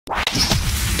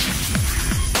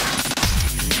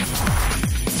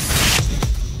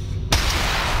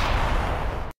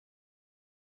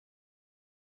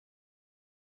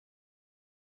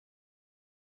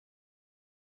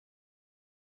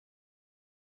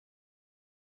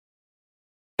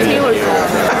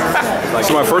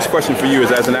So my first question for you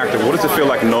is, as an actor, what does it feel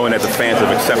like knowing that the fans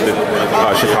have accepted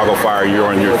Chicago Fire? You're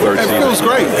on your third season. It feels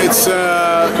great. It's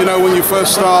you know, when you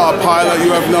first start a pilot,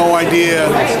 you have no idea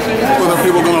whether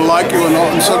people are going to like you or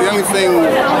not, and so the only thing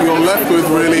you're left with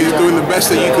really is doing the best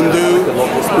that you can do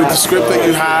with the script that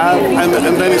you have, and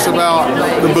then it's about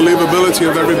the believability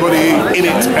of everybody in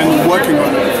it and working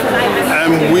on it.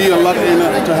 And we are lucky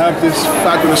enough to have this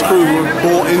fabulous crew who have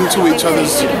bought into each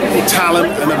other's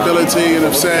talent and ability and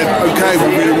have said, okay, we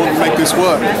really want to make this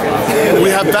work.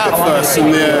 We had that first,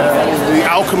 and the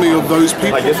alchemy of those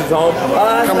people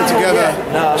coming together,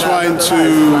 trying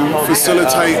to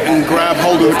facilitate and grab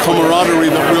hold of the camaraderie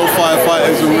that real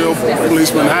firefighters and real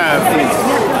policemen have.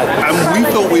 And we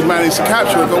thought we'd managed to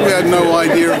capture it, but we had no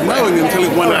idea of knowing until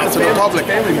it went out to the public.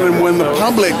 And when the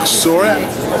public saw it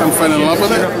and fell in love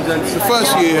with it, the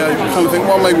first year you kind of think,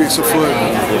 well, maybe it's a fluke.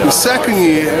 The second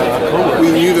year,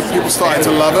 we knew that people started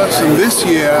to love us, and this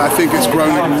year I think it's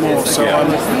grown even more. So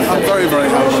I'm very, very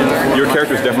happy. Your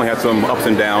characters definitely had some ups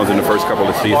and downs in the first couple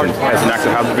of seasons. As an actor,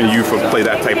 how has it been you to play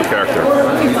that type of character,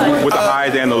 with the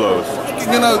highs and the lows?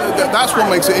 You know, that's what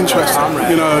makes it interesting.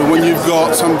 You know, when you've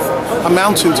got a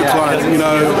mountain to climb. You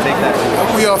know,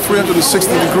 we are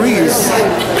 360 degrees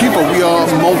people. We are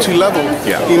multi-level.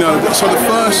 Yeah. You know, so the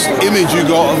first image you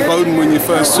got of Bowden when you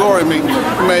first saw him, he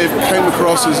may have came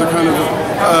across as a kind of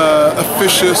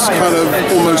officious, kind of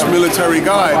almost military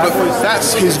guy, but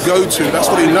that's his go-to. That's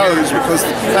what he knows, because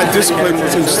that discipline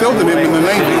was instilled in him in the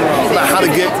Navy about how to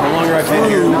get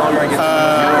through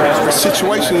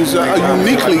situations that are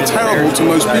uniquely terrible to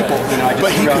most people,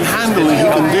 but he can handle it, he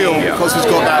can deal, because he's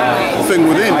got that thing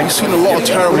within. He's seen a lot of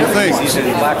terrible things,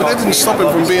 but that didn't stop him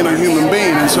from being a human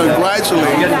being. And so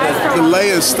gradually the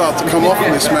layers start to come off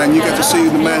of this man. You get to see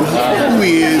the man, who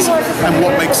he is and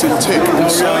what makes him tick. And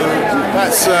so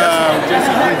that's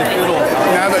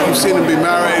now that you've seen him be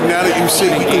married, now that you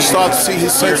can start to see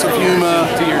his sense of humor.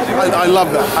 I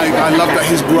love that. I love that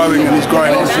he's growing, and he's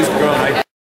growing on people.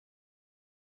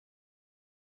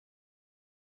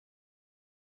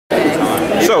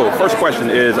 So, first question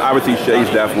is, obviously Shay's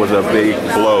death was a big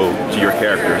blow to your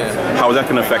character. How is that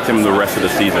going to affect him the rest of the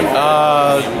season?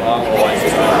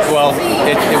 Well,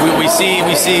 we see,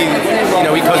 you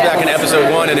know, he comes back in episode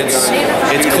 1 and it's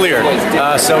clear.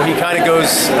 So he kind of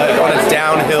goes on a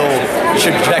downhill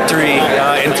trajectory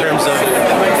in terms of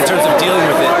dealing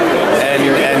with it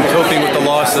and coping with the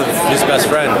loss of his best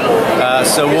friend.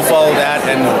 So we'll follow that,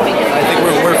 and I think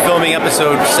we're filming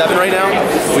episode 7 right now.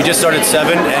 We just started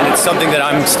 7, and it's something that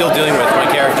I'm still dealing with, my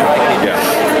character. Yeah.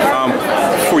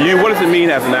 For you, what does it mean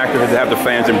as an actor to have the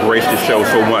fans embrace the show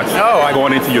so much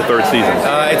going into your 3rd season?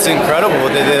 It's incredible.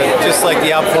 Just like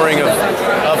the outpouring of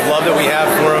love that we have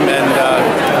for him, and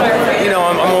you know,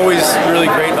 I'm always really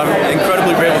great. I'm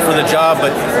incredibly grateful for the job,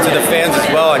 but to the fans as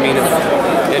well. I mean,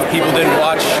 if people didn't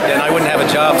watch, then I wouldn't have a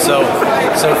job. So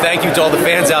thank you to all the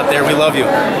fans out there. We love you.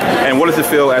 And what does it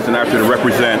feel as an actor to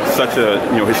represent such a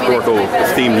historical,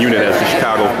 esteemed unit as the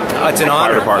Chicago it's an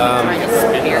honor. Fire Department?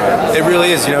 It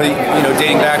really is. You know,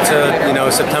 dating back to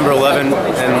September 11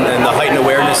 and the heightened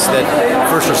awareness that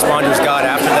first responders got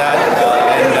after that,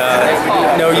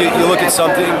 and you look at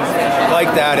something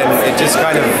like that, and it just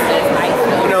kind of,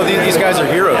 these guys are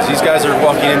heroes. These guys are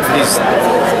walking into these,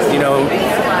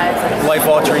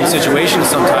 life-altering situations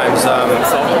sometimes.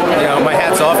 My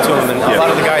hat's off to them, and a lot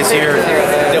of the guys here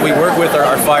that we work with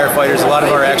are firefighters. A lot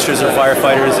of our extras are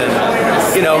firefighters, and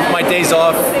my days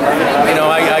off,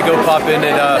 I go pop in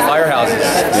at firehouses.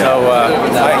 So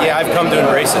I've come to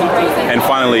embrace it. And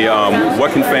finally,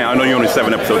 what can fans? I know you're only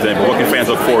 7 episodes in, but what can fans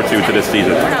look forward to this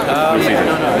season?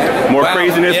 More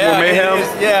craziness, more mayhem.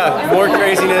 More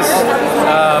craziness.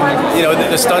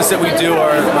 The stunts that we do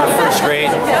are first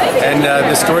rate, and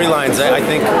the storylines. I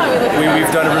think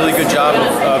we've done a really good job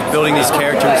of building these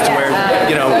characters to where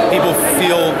people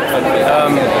feel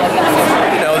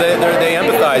they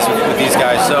empathize with these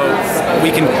guys. So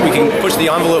we can push the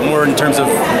envelope more in terms of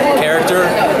character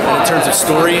and in terms of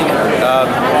story,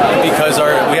 because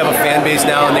we have a fan base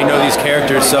now and they know these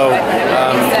characters. So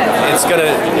it's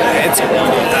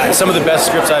some of the best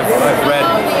scripts I've read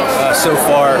so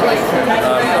far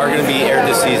are going to be aired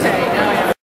this season.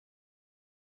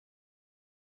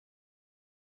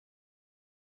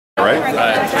 All right.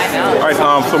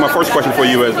 So my first question for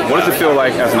you is, what does it feel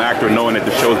like as an actor knowing that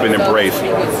the show's been embraced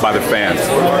by the fans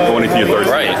going into your 3rd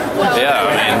season? Right. Yeah.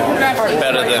 I mean,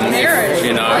 better than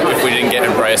if we didn't get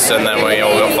embraced and then we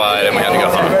all got fired and we had to go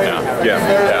home.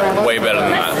 Yeah. Way better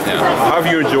than that. Yeah. How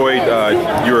have you enjoyed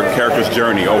your character's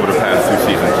journey over the past 2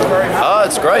 seasons?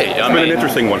 It's great. It's been an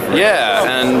interesting one for me.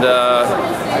 Yeah, and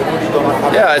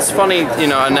it's funny.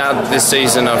 Now this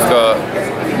season I've got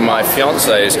my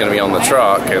fiance is going to be on the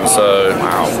truck, and so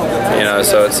you know,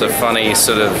 so it's a funny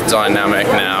sort of dynamic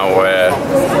now where,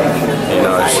 you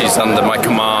know, she's under my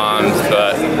command,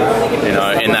 but you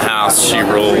know, in the house she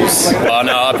rules. Oh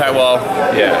no, well,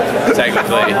 yeah,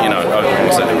 technically, you know, I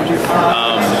won't say too much.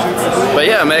 But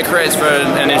yeah, I mean, it creates for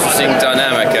an interesting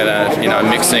dynamic, and you know,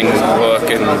 mixing work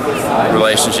and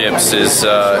relationships is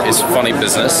funny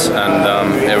business, and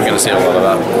yeah, we're going to see a lot of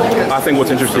that. I think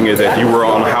what's interesting is that you were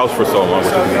on House for so long,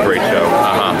 which is a great show,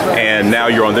 and now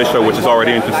you're on this show, which is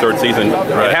already into third season.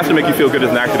 Right. It has to make you feel good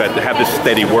as an actor to have this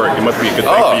steady work. It must be a good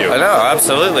thing for you. I know,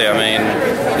 absolutely. I mean,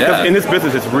 yeah. In this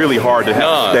business, it's really hard to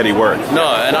have steady work. No,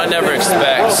 and I never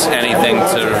expect anything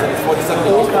to,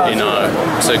 you know,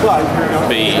 to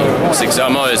be successful.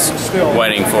 I'm always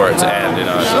waiting for it to end, you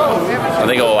know. So I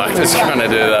think all actors kind of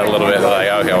do that a little bit. Like,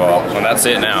 okay, well, that's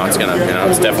it now. It's gonna, you know,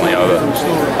 it's definitely over.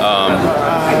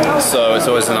 So it's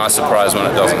always a nice surprise when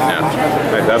it doesn't.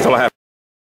 Yeah. That's all I have.